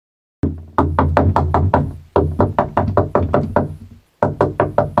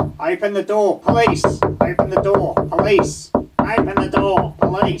Open the door, police! Open the door, police! Open the door,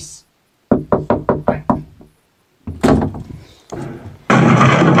 police!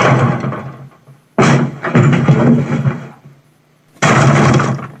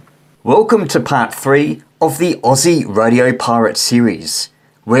 Welcome to part 3 of the Aussie Radio Pirate series,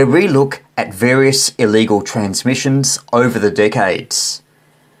 where we look at various illegal transmissions over the decades.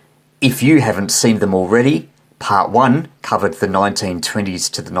 If you haven't seen them already, part 1 covered the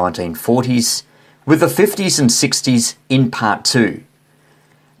 1920s to the 1940s, with the 50s and 60s in part 2.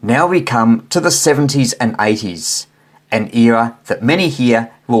 Now we come to the 70s and 80s, an era that many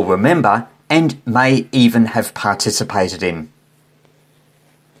here will remember and may even have participated in.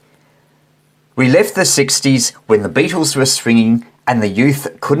 We left the 60s when the Beatles were swinging and the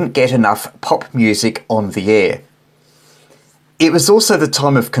youth couldn't get enough pop music on the air. It was also the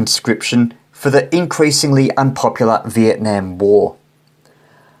time of conscription for the increasingly unpopular Vietnam War.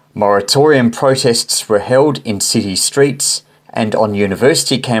 Moratorium protests were held in city streets and on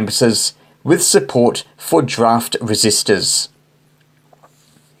university campuses with support for draft resistors.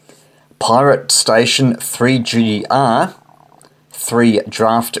 Pirate Station 3GR, 3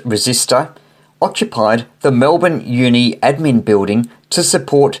 Draft Resistor, occupied the Melbourne Uni admin building to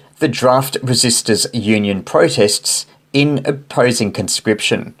support the draft resistors union protests in opposing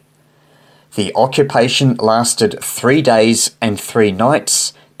conscription. The occupation lasted 3 days and 3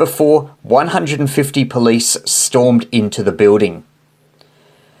 nights before 150 police stormed into the building.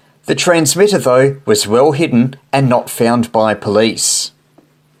 The transmitter, though, was well hidden and not found by police.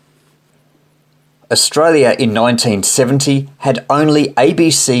 Australia in 1970 had only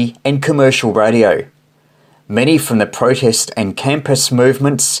ABC and commercial radio. Many from the protest and campus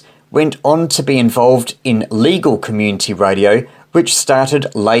movements went on to be involved in legal community radio, which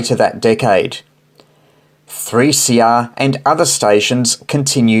started later that decade. 3CR and other stations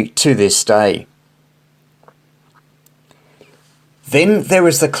continue to this day. Then there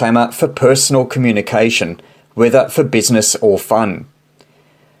was the clamour for personal communication, whether for business or fun.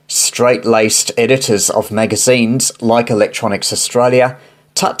 Straight-laced editors of magazines like Electronics Australia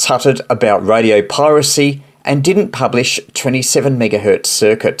tut-tutted about radio piracy and didn't publish 27 MHz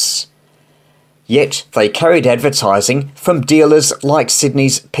circuits. Yet they carried advertising from dealers like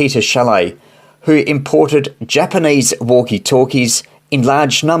Sydney's Peter Chalet, who imported Japanese walkie-talkies in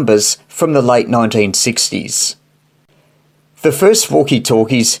large numbers from the late 1960s. The first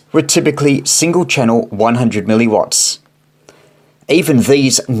walkie-talkies were typically single-channel 100 milliwatts. Even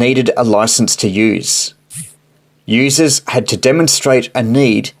these needed a license to use. Users had to demonstrate a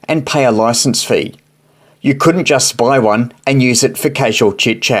need and pay a license fee. You couldn't just buy one and use it for casual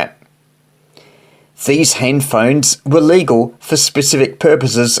chit-chat. These handphones were legal for specific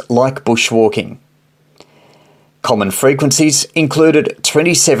purposes like bushwalking. Common frequencies included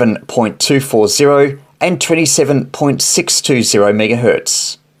 27.240 and 27.620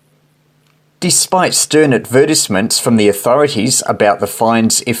 MHz. Despite stern advertisements from the authorities about the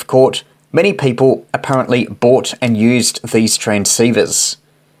fines if caught, many people apparently bought and used these transceivers.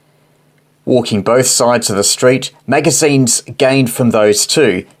 Walking both sides of the street, magazines gained from those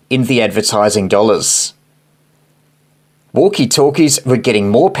too in the advertising dollars. Walkie-talkies were getting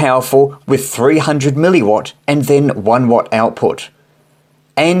more powerful with 300 milliwatt and then 1 watt output,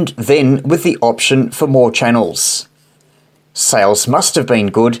 and then with the option for more channels. Sales must have been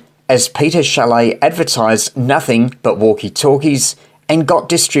good, as Peter Chalet advertised nothing but walkie-talkies and got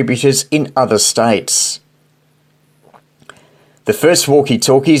distributors in other states. The first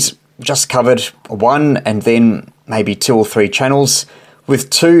walkie-talkies just covered 1 and then maybe 2 or 3 channels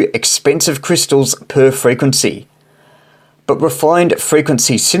with 2 expensive crystals per frequency. But refined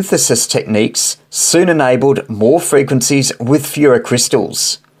frequency synthesis techniques soon enabled more frequencies with fewer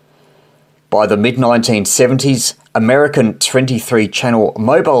crystals. By the mid-1970s, American 23-channel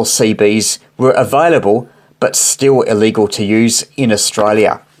mobile CBs were available but still illegal to use in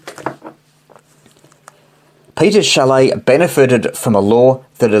Australia. Peter Chalet benefited from a law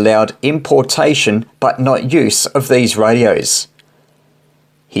that allowed importation but not use of these radios.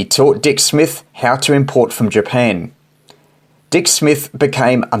 He taught Dick Smith how to import from Japan. Dick Smith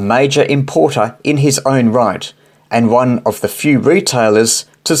became a major importer in his own right and one of the few retailers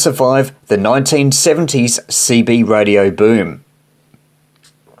to survive the 1970s CB radio boom.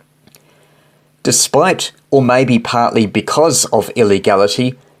 Despite, or maybe partly because of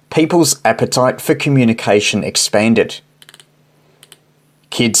illegality, people's appetite for communication expanded.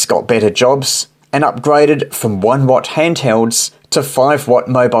 Kids got better jobs and upgraded from 1 watt handhelds to 5 watt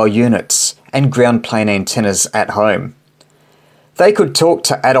mobile units and ground plane antennas at home. They could talk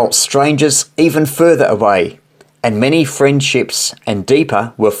to adult strangers even further away, and many friendships and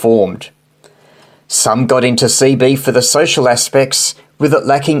deeper were formed. Some got into CB for the social aspects, with it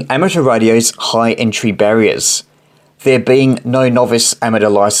lacking amateur radio's high entry barriers, there being no novice amateur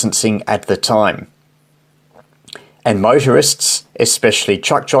licensing at the time. And motorists, especially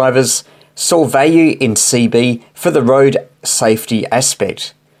truck drivers, saw value in CB for the road safety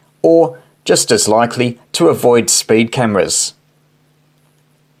aspect, or just as likely to avoid speed cameras.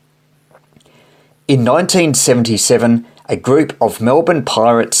 In 1977, a group of Melbourne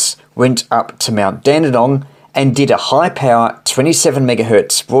pirates went up to Mount Dandenong and did a high-power 27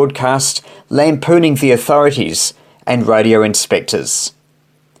 MHz broadcast lampooning the authorities and radio inspectors.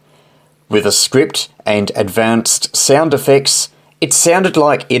 With a script and advanced sound effects, it sounded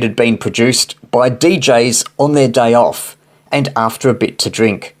like it had been produced by DJs on their day off and after a bit to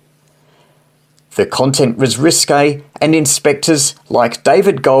drink. The content was risque, and inspectors like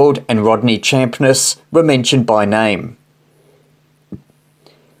David Gold and Rodney Champness were mentioned by name.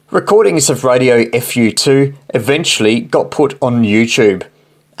 Recordings of Radio FU2 eventually got put on YouTube,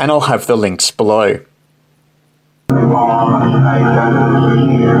 and I'll have the links below. Ladies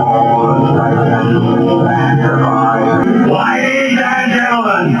and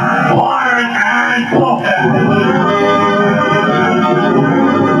gentlemen, Warren and Fulton.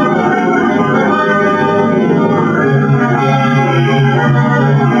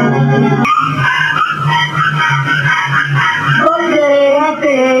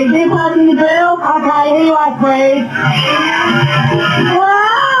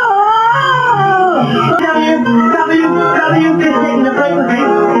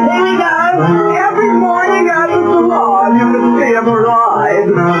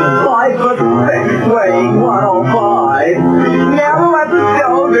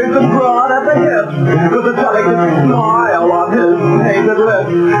 With a delicate smile on his painted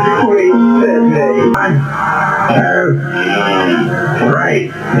lips, sweet Sydney. 1, 2,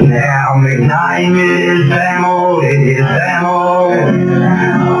 3. Now my name is Samuel, it is Samuel. And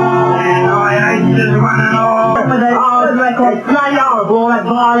I hate this one and all. It's bloody horrible, that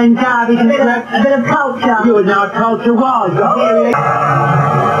violin derby, a bit of culture. You would know what culture was.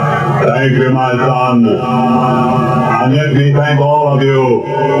 Thank you, my son. And let me thank all of you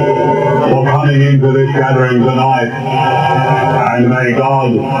for coming into this gathering tonight. And may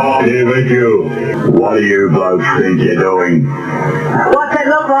God be with you. What do you blokes think you're doing? What's it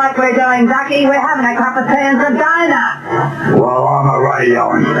look like we're doing, Ducky? We're having a cup of tea and some donuts. Well, I'm a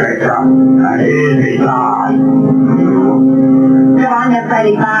radio inspector, and here's me card. Good on you,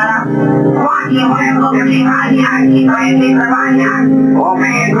 Betty Barter. What do you want to look at me radio? She's crazy for radio. Oh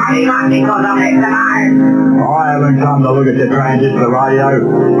man, bloody luck because I'm next tonight. I haven't come to look at your transistor radio.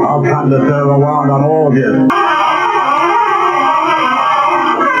 I've come to serve a warrant on all of you.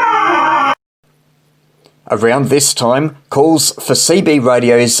 Around this time, calls for CB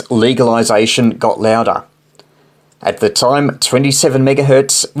radio's legalisation got louder. At the time, 27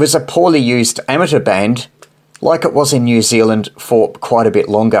 MHz was a poorly used amateur band, like it was in New Zealand for quite a bit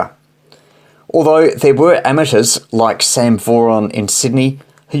longer. Although there were amateurs like Sam Voron in Sydney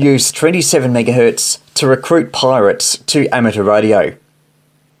who used 27 MHz to recruit pirates to amateur radio.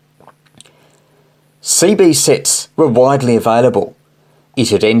 CB sets were widely available. It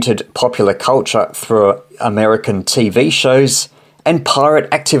had entered popular culture through American TV shows, and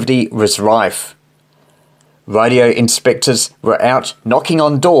pirate activity was rife. Radio inspectors were out knocking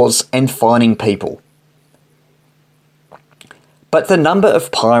on doors and fining people. But the number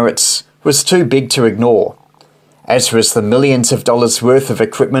of pirates was too big to ignore, as was the millions of dollars worth of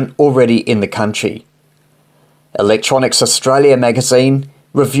equipment already in the country. Electronics Australia magazine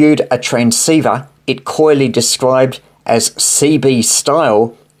reviewed a transceiver it coyly described as CB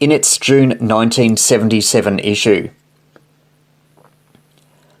style in its June 1977 issue.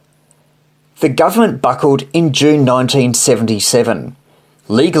 The government buckled in June 1977,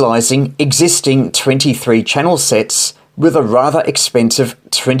 legalising existing 23-channel sets with a rather expensive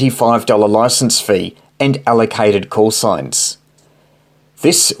 $25 licence fee and allocated call signs.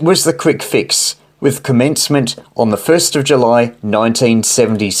 This was the quick fix, with commencement on the 1st of July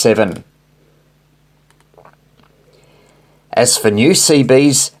 1977. As for new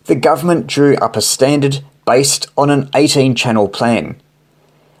CBs, the government drew up a standard based on an 18-channel plan.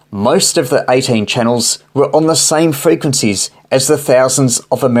 Most of the 18 channels were on the same frequencies as the thousands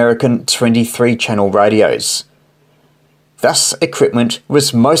of American 23-channel radios. Thus, equipment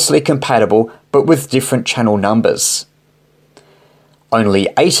was mostly compatible but with different channel numbers. Only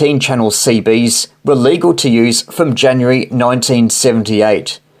 18-channel CBs were legal to use from January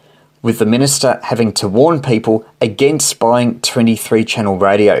 1978, with the minister having to warn people against buying 23-channel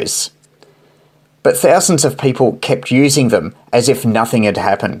radios. but thousands of people kept using them as if nothing had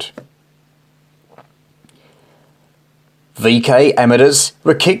happened. VK amateurs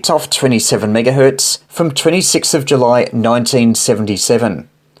were kicked off 27 MHz from 26th of July 1977.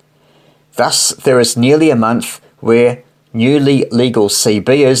 Thus, there is nearly a month where newly legal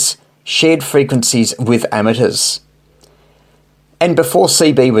CBers shared frequencies with amateurs. And before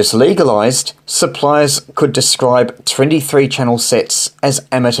CB was legalised, suppliers could describe 23 channel sets as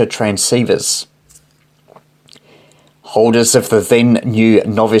amateur transceivers. Holders of the then new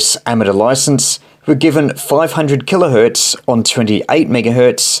novice amateur licence were given 500 kHz on 28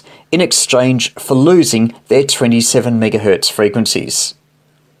 MHz in exchange for losing their 27 MHz frequencies.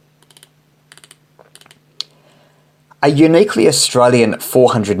 A uniquely Australian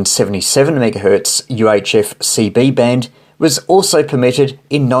 477 MHz UHF CB band was also permitted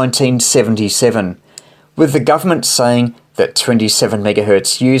in 1977, with the government saying that 27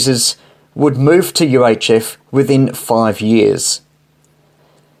 MHz users would move to UHF within 5 years.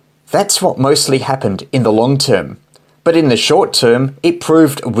 That's what mostly happened in the long term, but in the short term it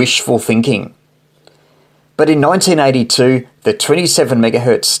proved wishful thinking. But in 1982, the 27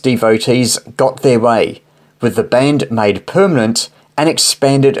 MHz devotees got their way, with the band made permanent and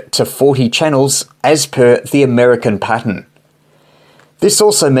expanded to 40 channels as per the American pattern. This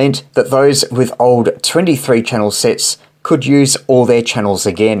also meant that those with old 23 channel sets could use all their channels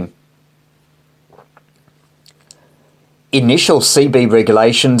again. Initial CB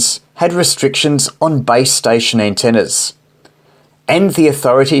regulations had restrictions on base station antennas, and the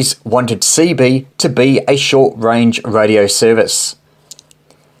authorities wanted CB to be a short-range radio service.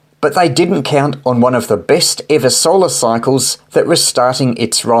 But they didn't count on one of the best ever solar cycles that was starting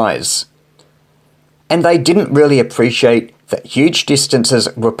its rise. And they didn't really appreciate that huge distances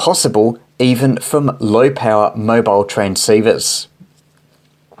were possible even from low-power mobile transceivers.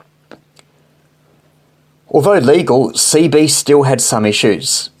 Although legal, CB still had some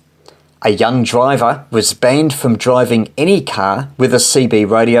issues. A young driver was banned from driving any car with a CB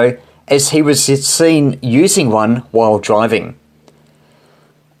radio as he was seen using one while driving.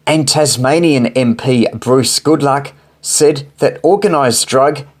 And Tasmanian MP Bruce Goodluck said that organised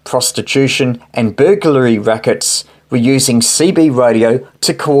drug, prostitution and burglary rackets were using CB radio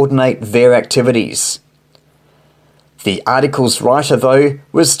to coordinate their activities. The article's writer, though,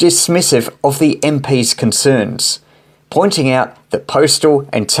 was dismissive of the MP's concerns, pointing out that postal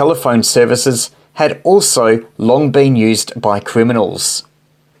and telephone services had also long been used by criminals.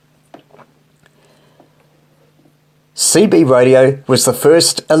 CB radio was the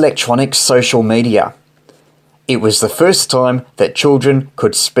first electronic social media. It was the first time that children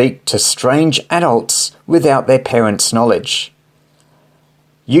could speak to strange adults without their parents' knowledge.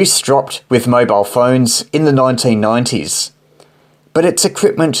 Use dropped with mobile phones in the 1990s, but its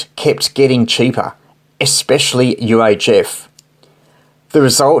equipment kept getting cheaper, especially UHF. The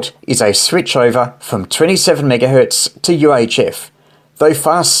result is a switchover from 27 MHz to UHF, though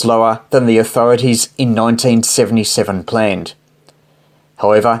far slower than the authorities in 1977 planned.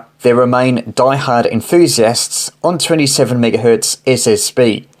 However, there remain die-hard enthusiasts on 27 MHz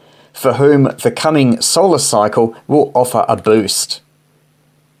SSB, for whom the coming solar cycle will offer a boost.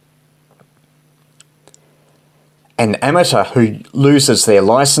 An amateur who loses their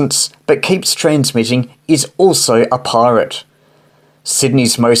licence but keeps transmitting is also a pirate.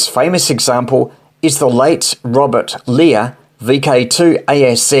 Sydney's most famous example is the late Robert Lear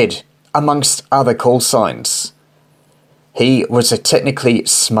VK2ASZ, amongst other call signs. He was a technically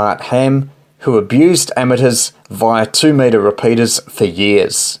smart ham who abused amateurs via 2-metre repeaters for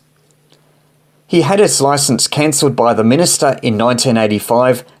years. He had his licence cancelled by the minister in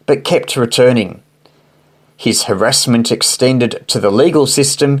 1985 but kept returning. His harassment extended to the legal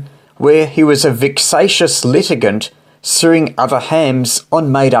system, where he was a vexatious litigant suing other hams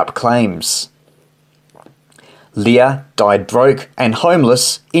on made-up claims. Lear died broke and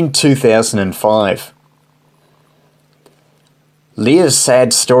homeless in 2005. Lear's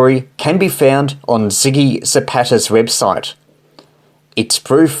sad story can be found on Ziggy Zapata's website. It's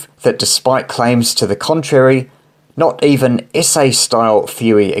proof that despite claims to the contrary, not even essay-style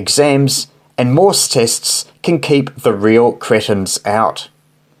theory exams and Morse tests can keep the real cretins out.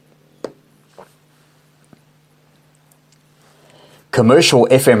 Commercial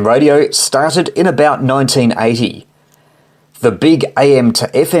FM radio started in about 1980. The big AM to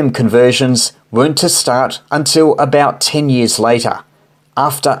FM conversions weren't to start until about 10 years later,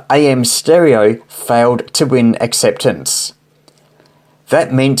 after AM stereo failed to win acceptance.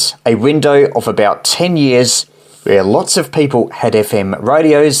 That meant a window of about 10 years where lots of people had FM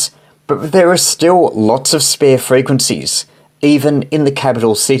radios, but there are still lots of spare frequencies, even in the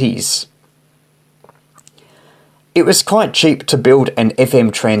capital cities. it was quite cheap to build an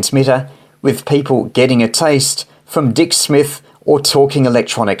FM transmitter, with people getting a taste from Dick Smith or Talking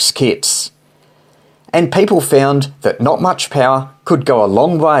Electronics kits. And people found that not much power could go a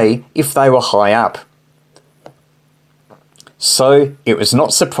long way if they were high up. So it was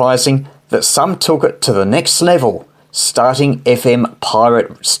not surprising that some took it to the next level, starting FM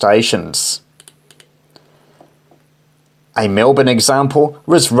pirate stations. A Melbourne example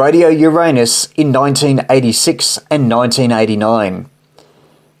was Radio Uranus in 1986 and 1989.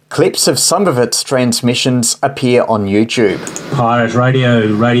 Clips of some of its transmissions appear on YouTube. Pirate Radio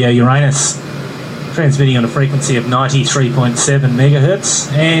Uranus, transmitting on a frequency of 93.7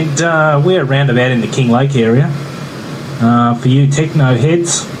 megahertz, and we're roundabout in the King Lake area. For you techno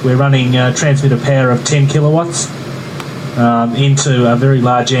heads, we're running transmitter power of 10 kilowatts into a very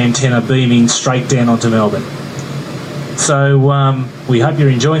large antenna beaming straight down onto Melbourne. So we hope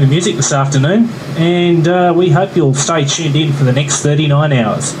you're enjoying the music this afternoon, and we hope you'll stay tuned in for the next 39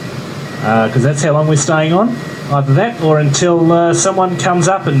 hours, because that's how long we're staying on. Either that or until someone comes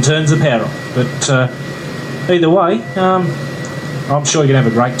up and turns the power off. But either way, I'm sure you're going to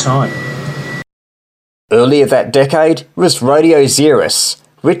have a great time. Earlier that decade was Radio Xerus,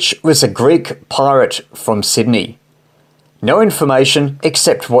 which was a Greek pirate from Sydney. No information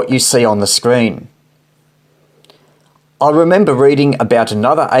except what you see on the screen. I remember reading about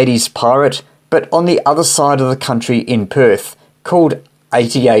another 80s pirate, but on the other side of the country in Perth, called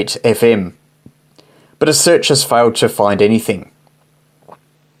 88 FM. But a search has failed to find anything.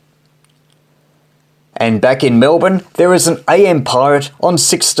 And back in Melbourne, there is an AM pirate on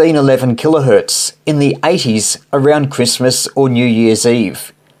 1611 kHz in the 80s around Christmas or New Year's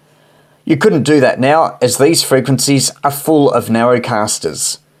Eve. You couldn't do that now, as these frequencies are full of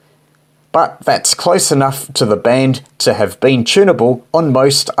narrowcasters. But that's close enough to the band to have been tunable on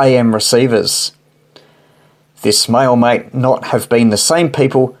most AM receivers. This may or may not have been the same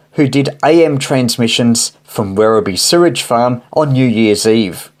people who did AM transmissions from Werribee Sewage Farm on New Year's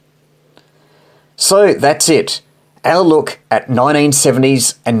Eve. So that's it, our look at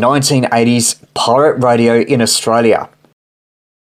 1970s and 1980s pirate radio in Australia.